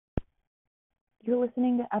You're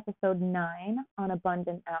listening to episode 9 on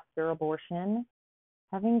Abundant After Abortion,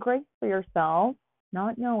 having grace for yourself,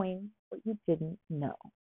 not knowing what you didn't know.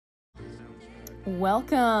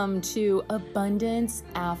 Welcome to Abundance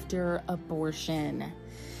After Abortion.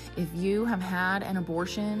 If you have had an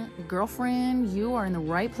abortion, girlfriend, you are in the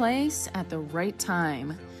right place at the right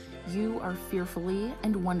time. You are fearfully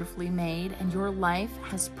and wonderfully made, and your life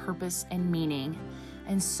has purpose and meaning,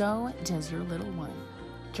 and so does your little one.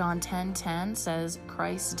 John 10:10 says,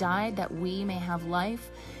 Christ died that we may have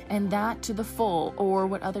life, and that to the full, or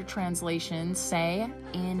what other translations say,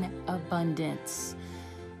 in abundance.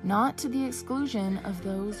 Not to the exclusion of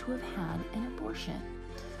those who have had an abortion.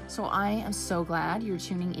 So I am so glad you're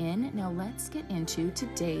tuning in. Now let's get into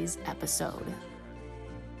today's episode.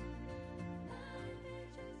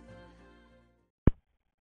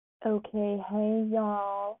 Okay, hey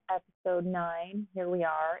y'all, episode 9, here we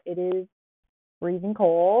are. It is freezing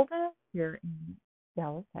cold here in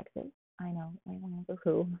Dallas, Texas. I know, I went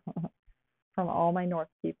who from all my North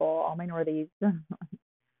people, all my Northies.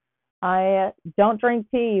 I don't drink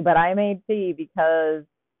tea, but I made tea because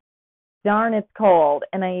darn, it's cold,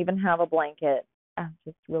 and I even have a blanket. I'm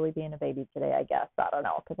just really being a baby today, I guess. I don't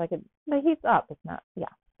know, because my heat's up. It's not, yeah,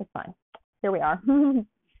 it's fine. Here we are.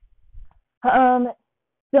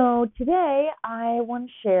 So today I want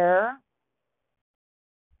to share,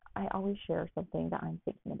 I always share something that I'm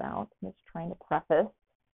thinking about. I'm just trying to preface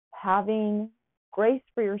having grace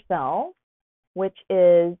for yourself, which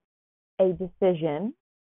is a decision.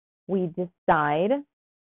 We decide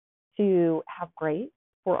to have grace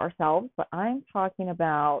for ourselves, but I'm talking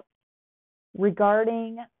about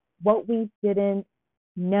regarding what we didn't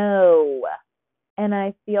know. And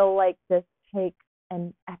I feel like this takes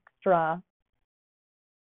an extra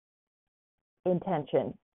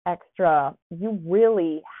intention, you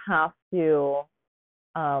really have to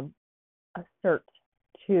assert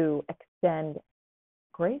to extend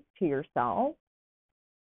grace to yourself,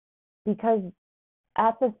 because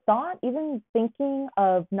at the thought, even thinking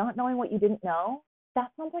of not knowing what you didn't know,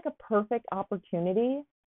 that sounds like a perfect opportunity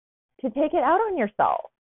to take it out on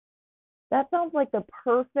yourself. That sounds like the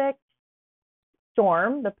perfect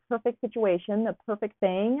storm, the perfect situation, the perfect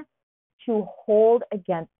thing to hold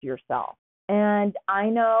against yourself. And I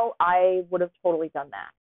know I would have totally done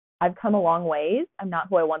that. I've come a long ways. I'm not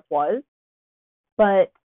who I once was.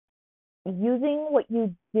 But using what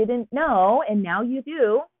you didn't know, and now you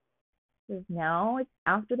do, because now it's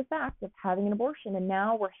after the fact of having an abortion, and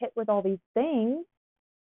now we're hit with all these things.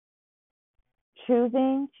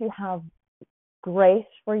 Choosing to have grace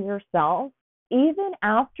for yourself, even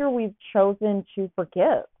after we've chosen to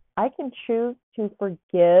forgive. I can choose to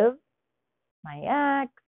forgive my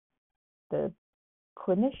ex, the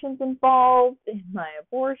clinicians involved in my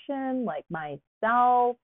abortion, like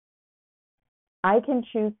myself. I can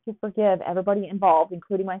choose to forgive everybody involved,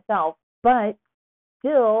 including myself, but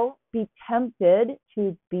still be tempted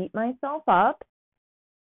to beat myself up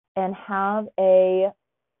and have a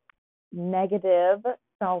negative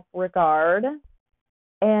self-regard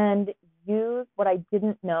and use what I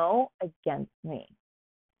didn't know against me.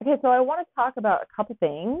 Okay, so I want to talk about a couple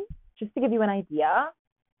things just to give you an idea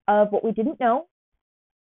of what we didn't know.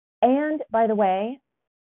 And by the way,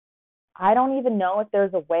 I don't even know if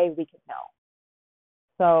there's a way we could know.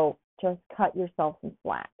 So just cut yourself some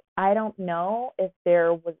slack. I don't know if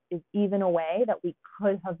there is even a way that we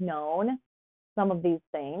could have known some of these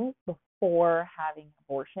things before having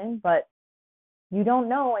abortion, but you don't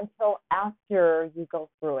know until after you go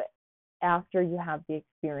through it, after you have the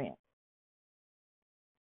experience.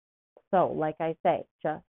 So, like I say,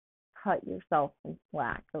 just cut yourself some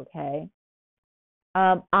slack, okay?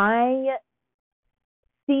 I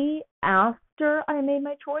see after I made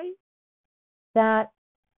my choice that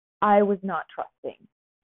I was not trusting.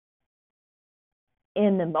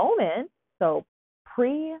 In the moment, so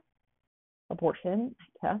pre-abortion,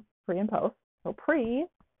 I guess, pre and post, so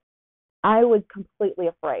I was completely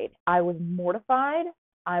afraid. I was mortified.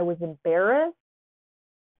 I was embarrassed.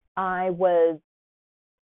 I was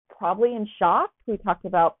probably in shock. We talked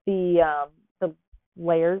about the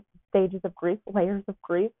stages of grief,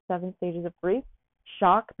 7 stages of grief.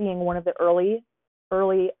 Shock being one of the early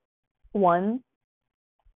ones.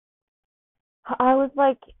 I was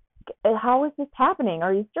like, how is this happening?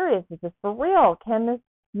 Are you serious? Is this for real? Can this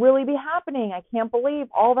really be happening? I can't believe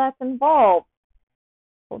all that's involved.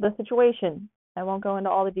 Well, the situation, I won't go into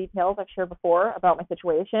all the details I've shared before about my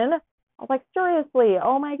situation. I was like, seriously,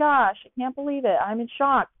 oh my gosh, I can't believe it. I'm in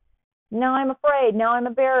shock. Now I'm afraid. Now I'm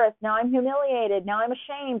embarrassed. Now I'm humiliated. Now I'm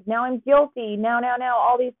ashamed. Now I'm guilty. Now,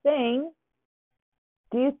 all these things.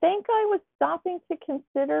 Do you think I was stopping to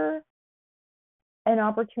consider an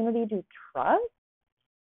opportunity to trust?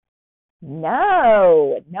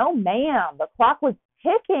 No, no, ma'am. The clock was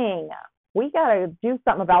ticking. We got to do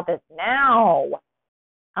something about this now.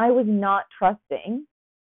 I was not trusting.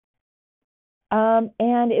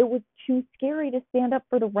 And it was too scary to stand up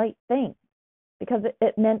for the right thing because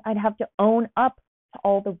it meant I'd have to own up to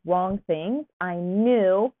all the wrong things I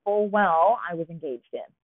knew full well I was engaged in.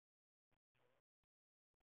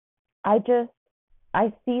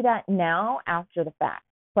 I see that now after the fact.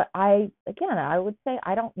 But I would say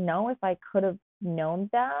I don't know if I could have known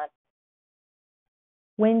that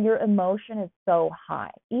when your emotion is so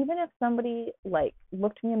high. Even if somebody like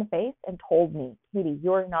looked me in the face and told me, Katie,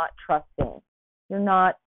 you're not trusting. You're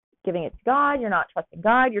not giving it to God. You're not trusting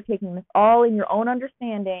God. You're taking this all in your own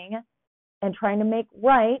understanding and trying to make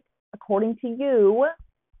right according to you.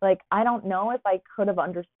 Like, I don't know if I could have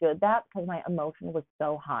understood that because my emotion was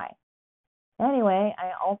so high. Anyway,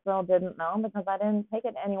 I also didn't know because I didn't take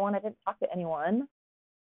it to anyone. I didn't talk to anyone.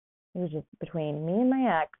 It was just between me and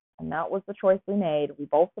my ex, and that was the choice we made. We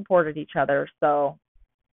both supported each other. So,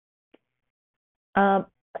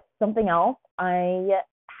 something else, I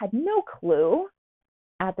had no clue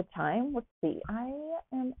at the time. Let's see, I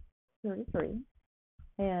am 33,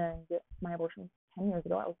 and my abortion was 10 years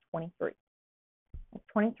ago. I was 23. I was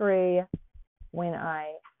 23 when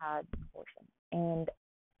I had an abortion, and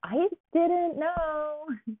I didn't know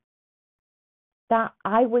that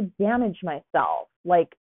I would damage myself,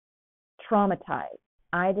 like traumatized.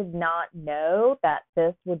 I did not know that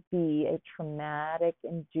this would be a traumatic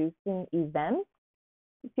inducing event.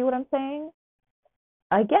 You see what I'm saying?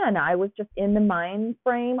 Again, I was just in the mind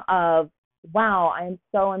frame of, wow, I am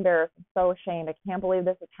so embarrassed. I'm so ashamed. I can't believe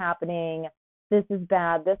this is happening. This is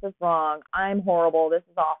bad. This is wrong. I'm horrible. This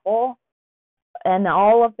is awful. And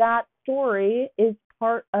all of that story is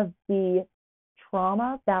part of the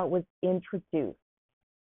trauma that was introduced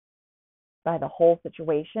by the whole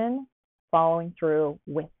situation following through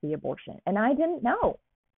with the abortion. And I didn't know.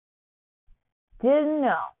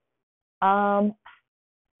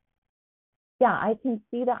 Yeah, I can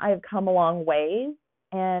see that I've come a long ways,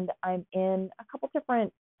 and I'm in a couple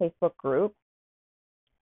different Facebook groups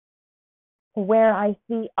where I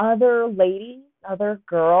see other ladies, other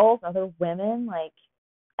girls, other women, like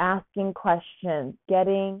asking questions,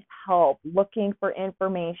 getting help, looking for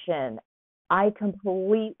information. I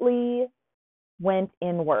completely went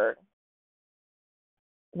inward.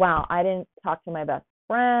 Wow, I didn't talk to my best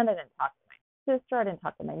friend. I didn't talk to my sister. I didn't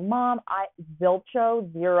talk to my mom.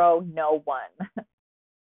 Zilcho, zero, no one.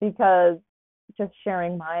 Because just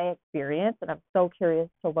sharing my experience, and I'm so curious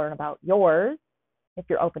to learn about yours if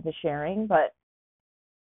you're open to sharing, but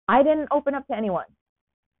I didn't open up to anyone.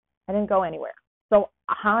 I didn't go anywhere. So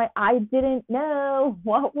I didn't know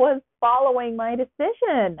what was following my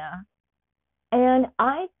decision. And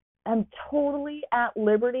I am totally at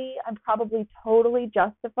liberty. I'm probably totally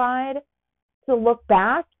justified to look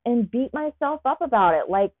back and beat myself up about it.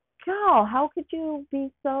 Like, God, how could you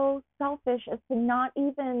be so selfish as to not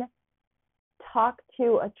even talk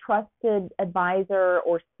to a trusted advisor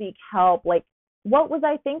or seek help? Like, what was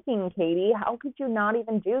I thinking, Katie? How could you not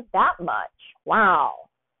even do that much? Wow.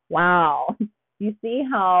 You see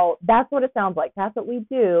how that's what it sounds like. That's what we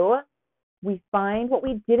do. We find what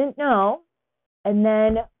we didn't know, and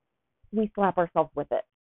then we slap ourselves with it.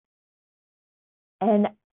 And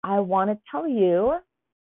I want to tell you,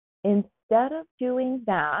 instead of doing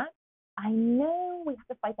that, I know we have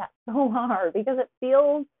to fight that so hard because it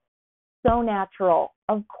feels so natural.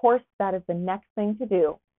 Of course, that is the next thing to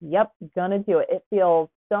do. Yep, gonna do it. It feels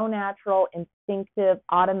so natural, instinctive,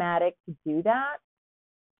 automatic to do that.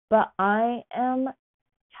 But I am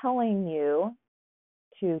telling you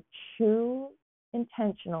to choose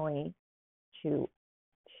intentionally to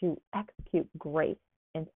execute grace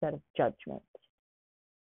instead of judgment.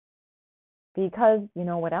 Because you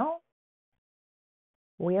know what else?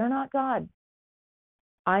 We are not God.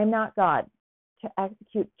 I'm not God to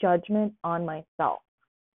execute judgment on myself.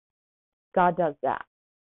 God does that.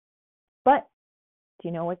 But do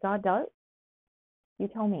you know what God does? You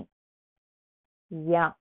tell me.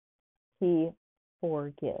 Yeah, He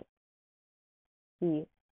forgives. He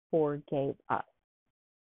forgave us.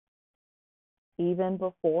 Even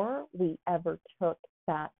before we ever took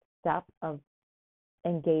that step of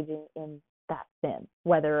engaging in that sin,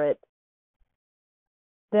 whether it's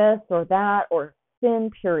this or that or sin,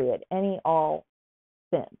 period, all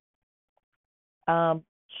sin.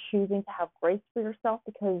 Choosing to have grace for yourself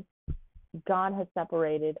because God has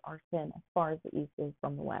separated our sin as far as the east is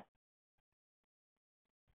from the west.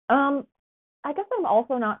 I guess I'm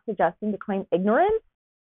also not suggesting to claim ignorance.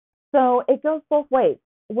 So it goes both ways.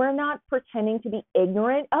 we're not pretending to be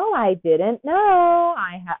ignorant. Oh, I didn't know.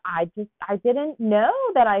 I didn't know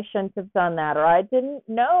that I shouldn't have done that, or I didn't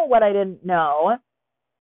know what I didn't know,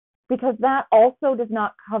 because that also does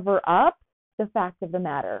not cover up the fact of the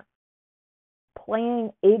matter.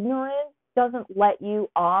 Playing ignorance doesn't let you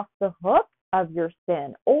off the hook of your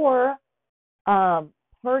sin or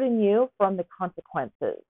pardon you from the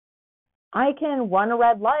consequences. I can run a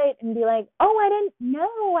red light and be like, oh, I didn't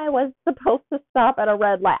know I was supposed to stop at a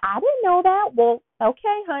red light. I didn't know that. Well,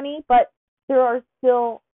 okay, honey, but there are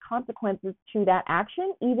still consequences to that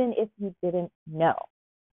action, even if you didn't know.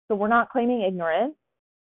 So we're not claiming ignorance.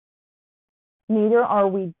 Neither are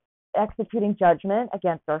we executing judgment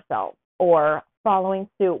against ourselves or following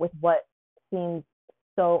suit with what seems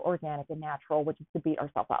so organic and natural, which is to beat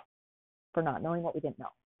ourselves up for not knowing what we didn't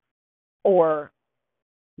know, or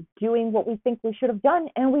doing what we think we should have done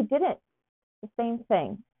and we didn't. The same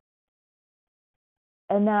thing.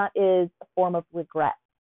 And that is a form of regret.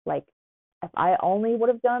 Like, if I only would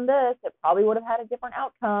have done this, it probably would have had a different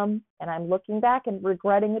outcome. And I'm looking back and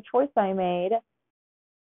regretting the choice I made.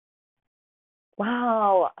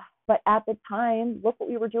 Wow. But at the time, look what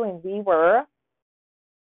we were doing. We were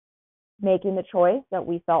making the choice that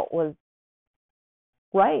we felt was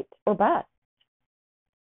right or best.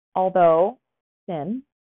 Although sin,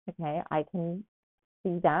 okay, I can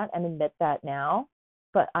see that and admit that now.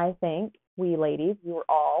 But I think we ladies, we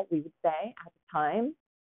would say at the time,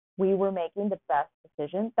 we were making the best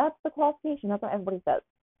decision. That's the qualification. That's what everybody says.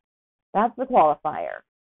 That's the qualifier.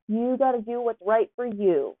 You got to do what's right for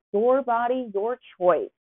you. Your body, your choice.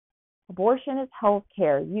 Abortion is health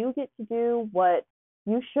care. You get to do what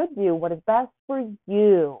you should do, what is best for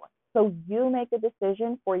you. So you make a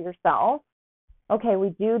decision for yourself. Okay, we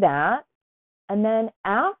do that. And then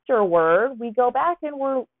afterward, we go back and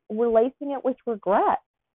we're lacing it with regret.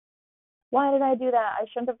 Why did I do that? I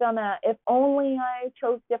shouldn't have done that. If only I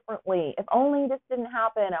chose differently. If only this didn't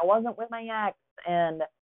happen. I wasn't with my ex. And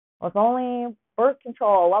if only birth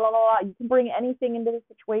control, la, la, la, la. You can bring anything into the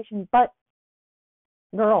situation. But,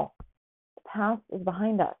 girl, the past is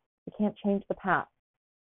behind us. We can't change the past.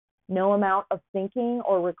 No amount of thinking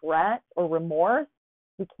or regret or remorse,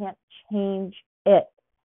 we can't change it.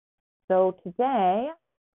 So today,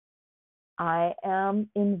 I am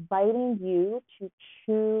inviting you to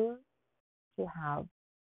choose to have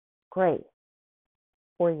grace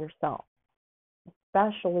for yourself,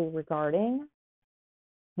 especially regarding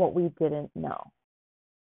what we didn't know.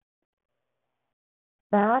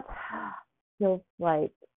 That feels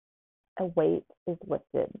like a weight is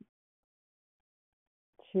lifted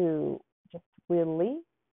to just release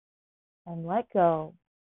and let go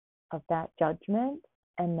of that judgment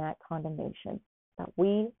and that condemnation that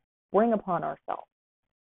we bring upon ourselves.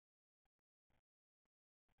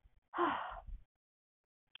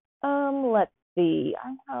 Let's see.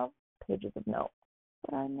 I have pages of notes,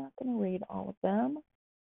 but I'm not going to read all of them.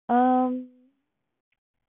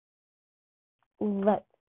 Let's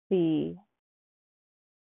see.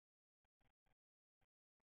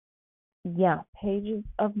 Yeah, pages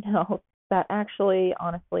of notes that actually,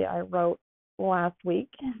 honestly, I wrote last week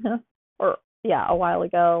or a while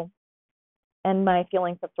ago, and my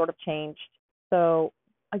feelings have sort of changed. So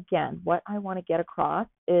again, what I want to get across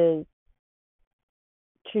is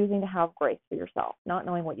choosing to have grace for yourself, not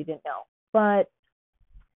knowing what you didn't know. But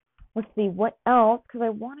let's see what else, because I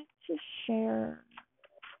wanted to share.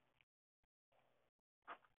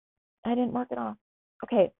 I didn't mark it off.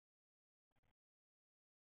 Okay.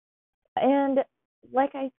 And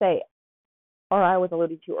like I say, or I was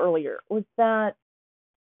alluding to earlier, was that,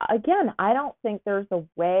 again, I don't think there's a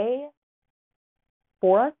way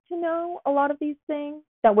for us to know a lot of these things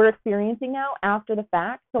that we're experiencing now after the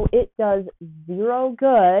fact. So it does zero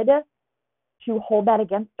good to hold that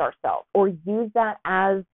against ourselves or use that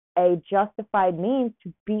as a justified means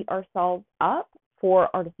to beat ourselves up for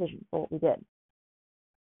our decision, for what we did.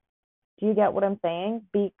 Do you get what I'm saying?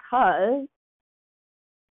 Because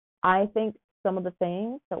I think some of the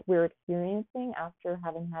things that we're experiencing after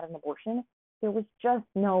having had an abortion, there was just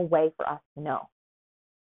no way for us to know.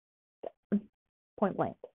 Point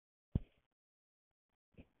blank.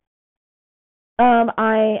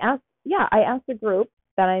 I asked a group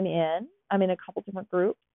that I'm in a couple different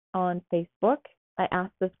groups on Facebook. I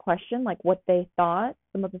asked this question, like what they thought,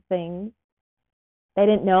 some of the things they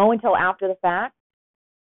didn't know until after the fact.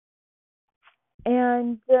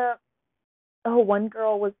 And one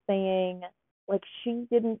girl was saying, like, she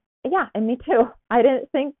didn't, and me too. I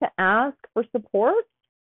didn't think to ask for support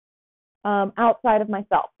outside of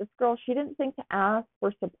myself. This girl, she didn't think to ask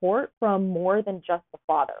for support from more than just the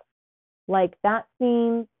father. Like, that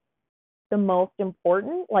seems the most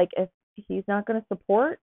important. Like, if he's not going to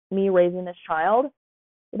support me raising this child,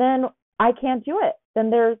 then I can't do it. Then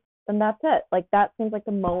that's it. Like, that seems like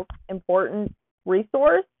the most important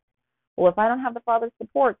resource. Well, if I don't have the father's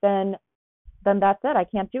support, then that's it. I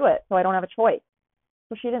can't do it. So I don't have a choice.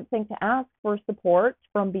 So she didn't think to ask for support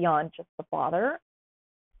from beyond just the father.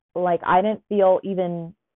 Like, I didn't feel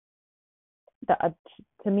even that,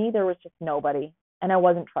 to me, there was just nobody. And I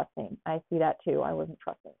wasn't trusting. I see that too. I wasn't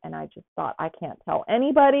trusting. And I just thought, I can't tell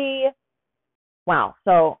anybody. Wow.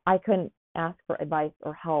 So I couldn't ask for advice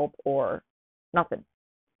or help or nothing.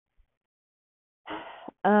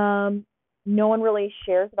 No one really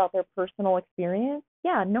shares about their personal experience.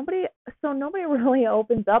 Yeah, nobody really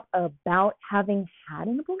opens up about having had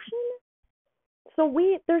an abortion. So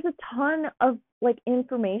there's a ton of like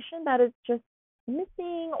information that is just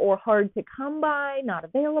missing or hard to come by, not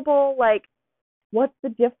available. Like, what's the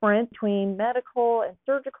difference between medical and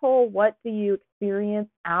surgical? What do you experience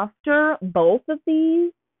after both of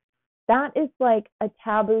these? That is like a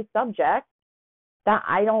taboo subject that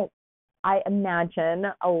I imagine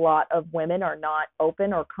a lot of women are not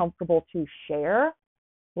open or comfortable to share.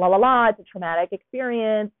 It's a traumatic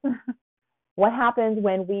experience. What happens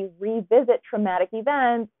when we revisit traumatic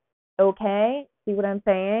events? Okay, see what I'm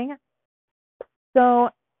saying? So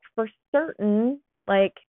for certain,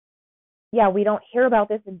 like, yeah, we don't hear about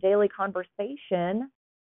this in daily conversation.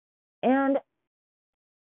 And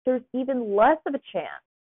there's even less of a chance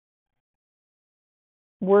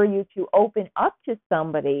were you to open up to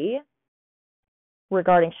somebody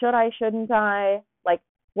regarding should I, shouldn't I, like,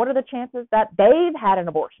 what are the chances that they've had an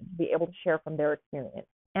abortion to be able to share from their experience?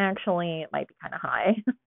 Actually, it might be kind of high.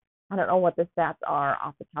 I don't know what the stats are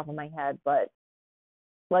off the top of my head, but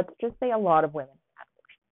let's just say a lot of women have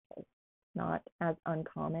abortions. It's not as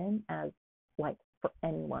uncommon as, like, for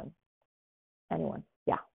anyone.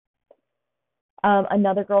 Yeah.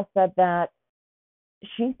 Another girl said that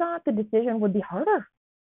she thought the decision would be harder.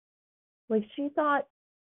 Like, she thought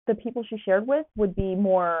the people she shared with would be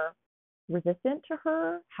more resistant to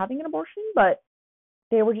her having an abortion, but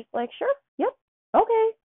they were just like, sure, yep, okay.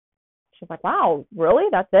 She's like, wow, really?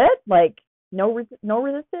 That's it? Like, no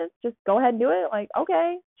resistance? Just go ahead and do it? Like,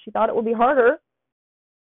 okay. She thought it would be harder.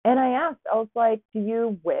 And I was like, do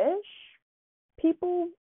you wish people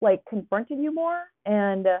like confronted you more?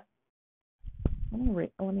 And let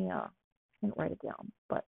me I didn't write it down,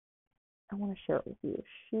 but I want to share it with you.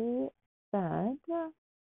 She said,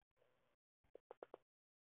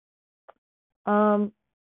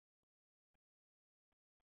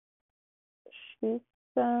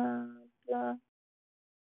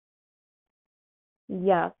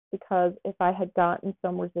 yes, because if I had gotten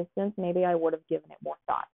some resistance, maybe I would have given it more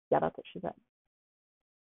thought. Yeah, that's what she said.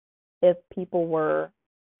 If people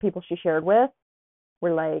she shared with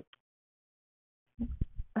were like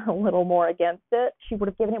a little more against it, she would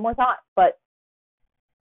have given it more thought. But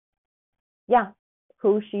yeah,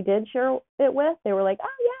 who she did share it with, they were like, oh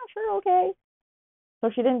yeah, sure, okay. So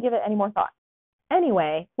she didn't give it any more thought.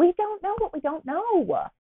 Anyway, we don't know what we don't know.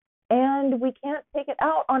 And we can't take it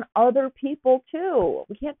out on other people too.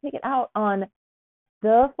 We can't take it out on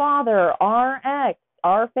the father, our ex,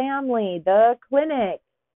 our family, the clinic,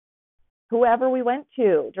 whoever we went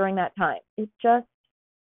to during that time. It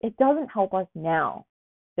doesn't help us now.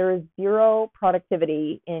 There is zero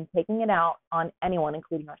productivity in taking it out on anyone,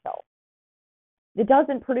 including ourselves. It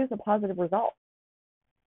doesn't produce a positive result.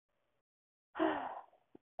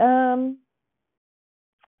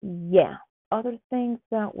 Yeah. Other things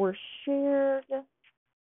that were shared.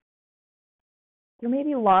 There may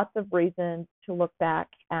be lots of reasons to look back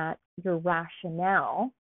at your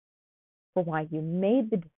rationale for why you made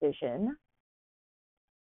the decision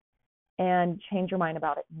and change your mind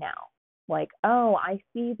about it now. Like, oh, I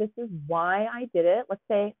see this is why I did it. Let's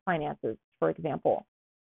say finances, for example.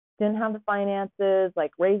 Didn't have the finances,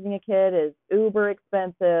 like raising a kid is uber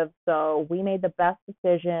expensive, so we made the best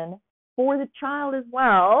decision for the child as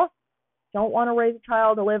well. Don't want to raise a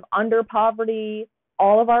child to live under poverty,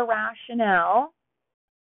 all of our rationale.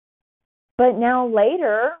 But now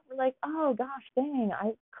later, we're like, oh gosh, dang,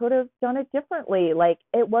 I could have done it differently. Like,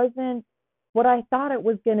 it wasn't what I thought it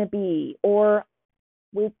was going to be, or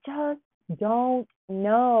we just don't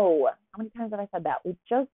know. How many times have I said that? We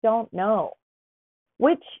just don't know.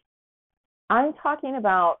 Which I'm talking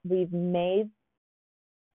about, we've made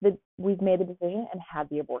the decision and had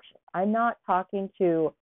the abortion. I'm not talking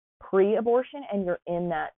to pre-abortion and you're in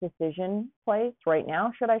that decision place right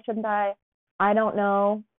now. Should I, shouldn't I? I don't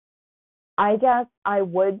know. I guess I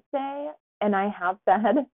would say, and I have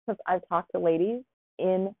said, because I've talked to ladies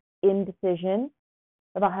in indecision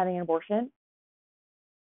about having an abortion,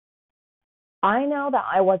 I know that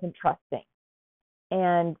I wasn't trusting.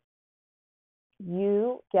 And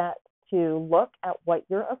you get to look at what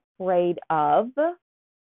you're afraid of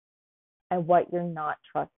and what you're not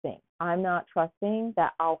trusting. I'm not trusting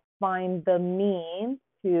that I'll find the means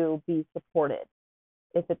to be supported.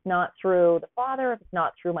 If it's not through the father, if it's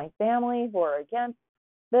not through my family who are against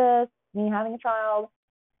this, me having a child,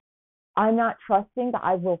 I'm not trusting that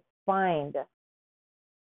I will find.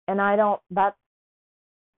 And that's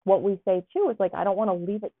what we say too, is like, I don't want to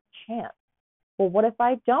leave it to chance. Well, what if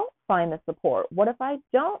I don't find the support? What if I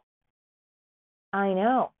don't? I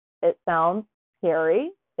know it sounds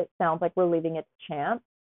scary. It sounds like we're leaving it to chance.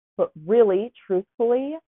 But really,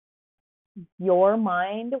 truthfully, your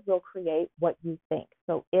mind will create what you think.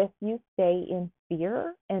 So if you stay in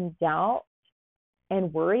fear and doubt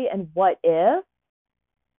and worry and what if,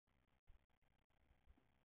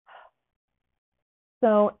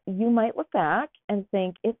 so you might look back and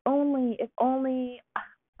think, if only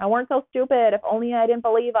I weren't so stupid. If only I didn't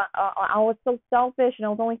believe I was so selfish and I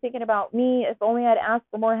was only thinking about me. If only I'd asked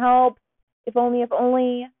for more help. If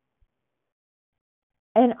only.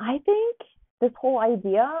 And I think this whole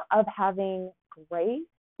idea of having grace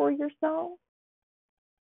for yourself,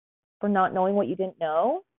 for not knowing what you didn't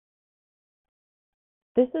know,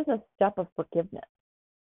 this is a step of forgiveness.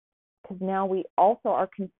 Because now we also are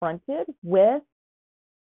confronted with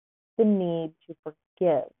the need to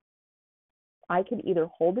forgive. I could either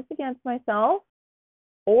hold this against myself,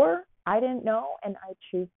 or I didn't know and I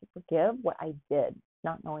choose to forgive what I did,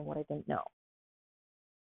 not knowing what I didn't know.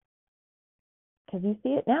 Because you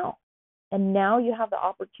see it now. And now you have the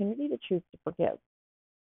opportunity to choose to forgive.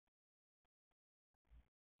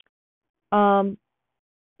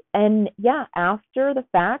 And yeah, after the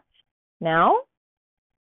fact, now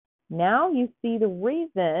you see the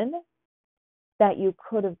reason that you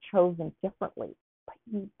could have chosen differently, but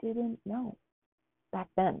you didn't know back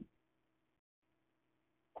then.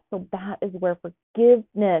 So that is where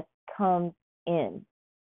forgiveness comes in.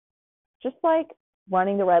 Just like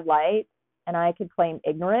running the red light, and I could claim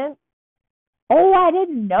ignorance. Oh, I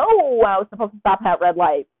didn't know I was supposed to stop at red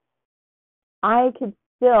light. I could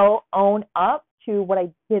still own up to what I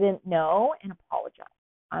didn't know and apologize.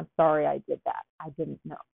 I'm sorry I did that. I didn't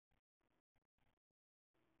know.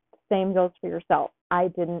 Same goes for yourself. I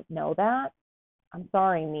didn't know that. I'm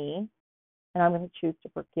sorry, me. And I'm going to choose to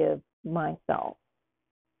forgive myself.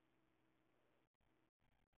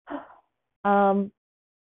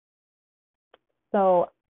 So,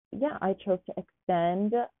 yeah, I chose to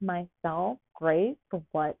extend myself grace for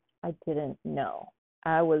what I didn't know.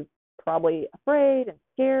 I was probably afraid and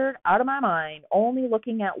scared out of my mind, only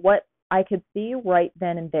looking at what I could see right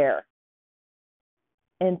then and there,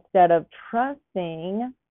 instead of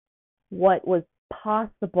trusting what was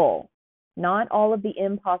possible, not all of the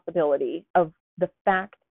impossibility of the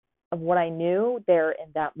fact of what I knew there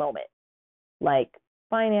in that moment, like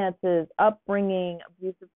finances, upbringing,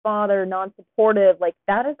 abusive father, non-supportive, like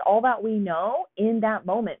that is all that we know in that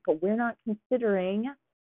moment, but we're not considering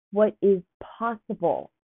what is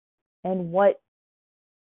possible and what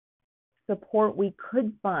support we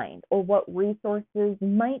could find or what resources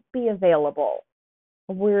might be available.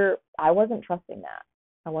 I wasn't trusting that.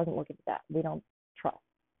 I wasn't looking at that. We don't trust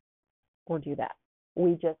or do that.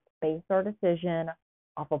 We just base our decision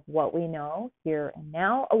off of what we know here and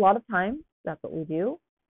now. A lot of times, that's what we do.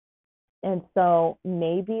 And so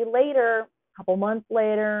maybe later, a couple months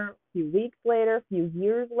later, a few weeks later, a few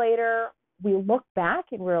years later, we look back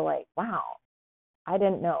and we're like, wow, I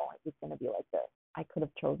didn't know it was going to be like this. I could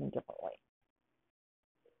have chosen differently.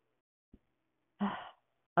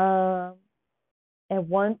 And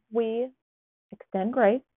once we extend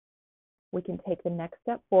grace, we can take the next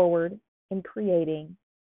step forward in creating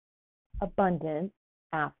abundance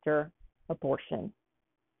after abortion,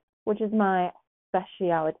 which is my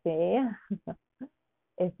specialty.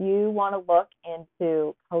 If you want to look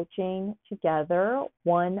into coaching together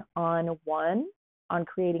one-on-one on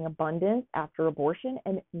creating abundance after abortion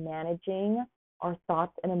and managing our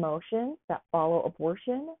thoughts and emotions that follow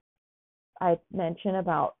abortion, I mentioned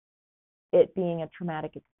about it being a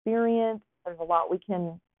traumatic experience. There's a lot we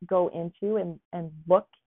can go into and look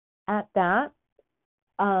at that.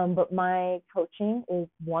 But my coaching is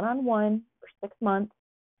one-on-one for 6 months.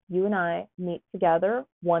 You and I meet together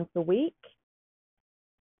once a week,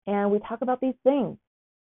 and we talk about these things.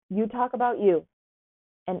 You talk about you,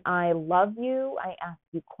 and I love you. I ask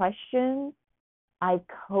you questions. I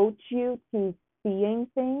coach you to seeing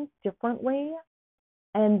things differently,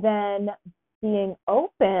 and then being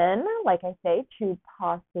open, like I say, to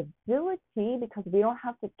possibility, because we don't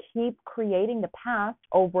have to keep creating the past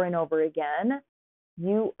over and over again.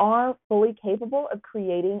 You are fully capable of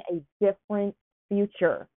creating a different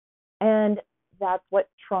future. And that's what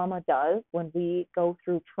trauma does. When we go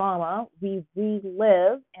through trauma, we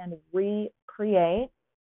relive and recreate,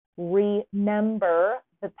 remember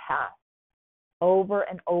the past over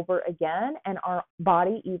and over again. And our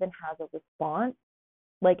body even has a response,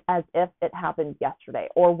 like as if it happened yesterday,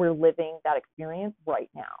 or we're living that experience right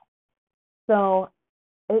now. So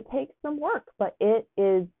it takes some work, but it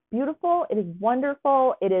is beautiful. It is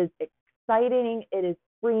wonderful. It is exciting. It is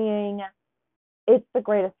freeing. It's the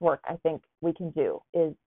greatest work I think we can do,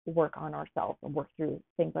 is work on ourselves and work through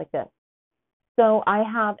things like this. So I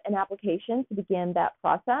have an application to begin that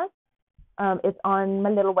process. It's on my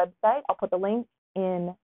little website. I'll put the link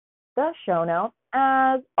in the show notes,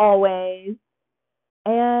 as always.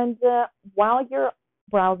 And while you're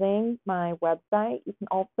browsing my website, you can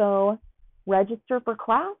also register for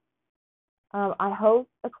class. I host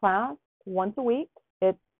a class once a week.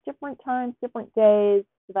 It's different times, different days,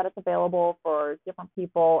 so that it's available for different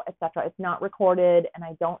people, etc. It's not recorded, and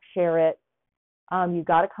I don't share it. You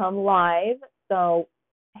got to come live. So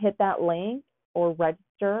hit that link or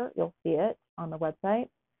register. You'll see it on the website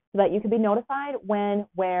so that you can be notified when,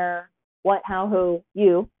 where, what, how, who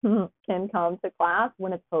you can come to class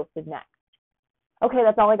when it's posted next. Okay,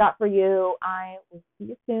 that's all I got for you. I will see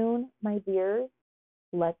you soon, my dears.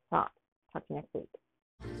 Let's talk. Talk to you next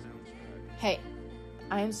week. Hey,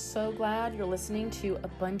 I am so glad you're listening to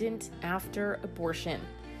Abundant After Abortion.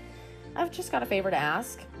 I've just got a favor to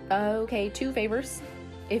ask. Okay, 2 favors.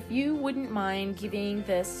 If you wouldn't mind giving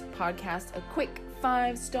this podcast a quick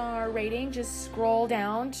 5-star rating, just scroll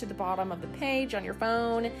down to the bottom of the page on your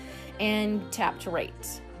phone and tap to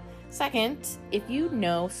rate. Second, if you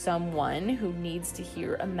know someone who needs to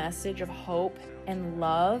hear a message of hope and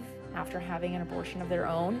love after having an abortion of their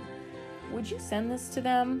own, would you send this to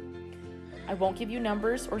them? I won't give you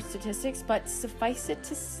numbers or statistics, but suffice it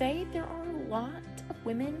to say there are a lot of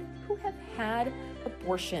women who have had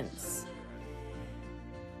abortions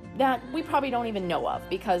that we probably don't even know of,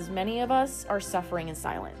 because many of us are suffering in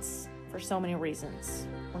silence for so many reasons.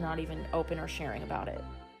 We're not even open or sharing about it.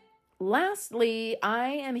 Lastly, I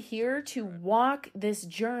am here to walk this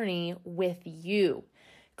journey with you.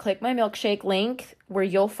 Click my milkshake link where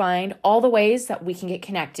you'll find all the ways that we can get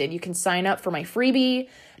connected. You can sign up for my freebie,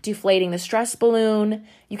 Deflating the Stress Balloon.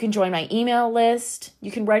 You can join my email list. You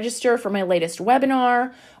can register for my latest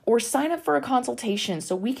webinar, or sign up for a consultation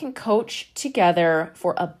so we can coach together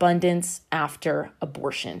for abundance after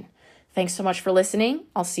abortion. Thanks so much for listening.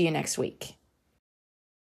 I'll see you next week.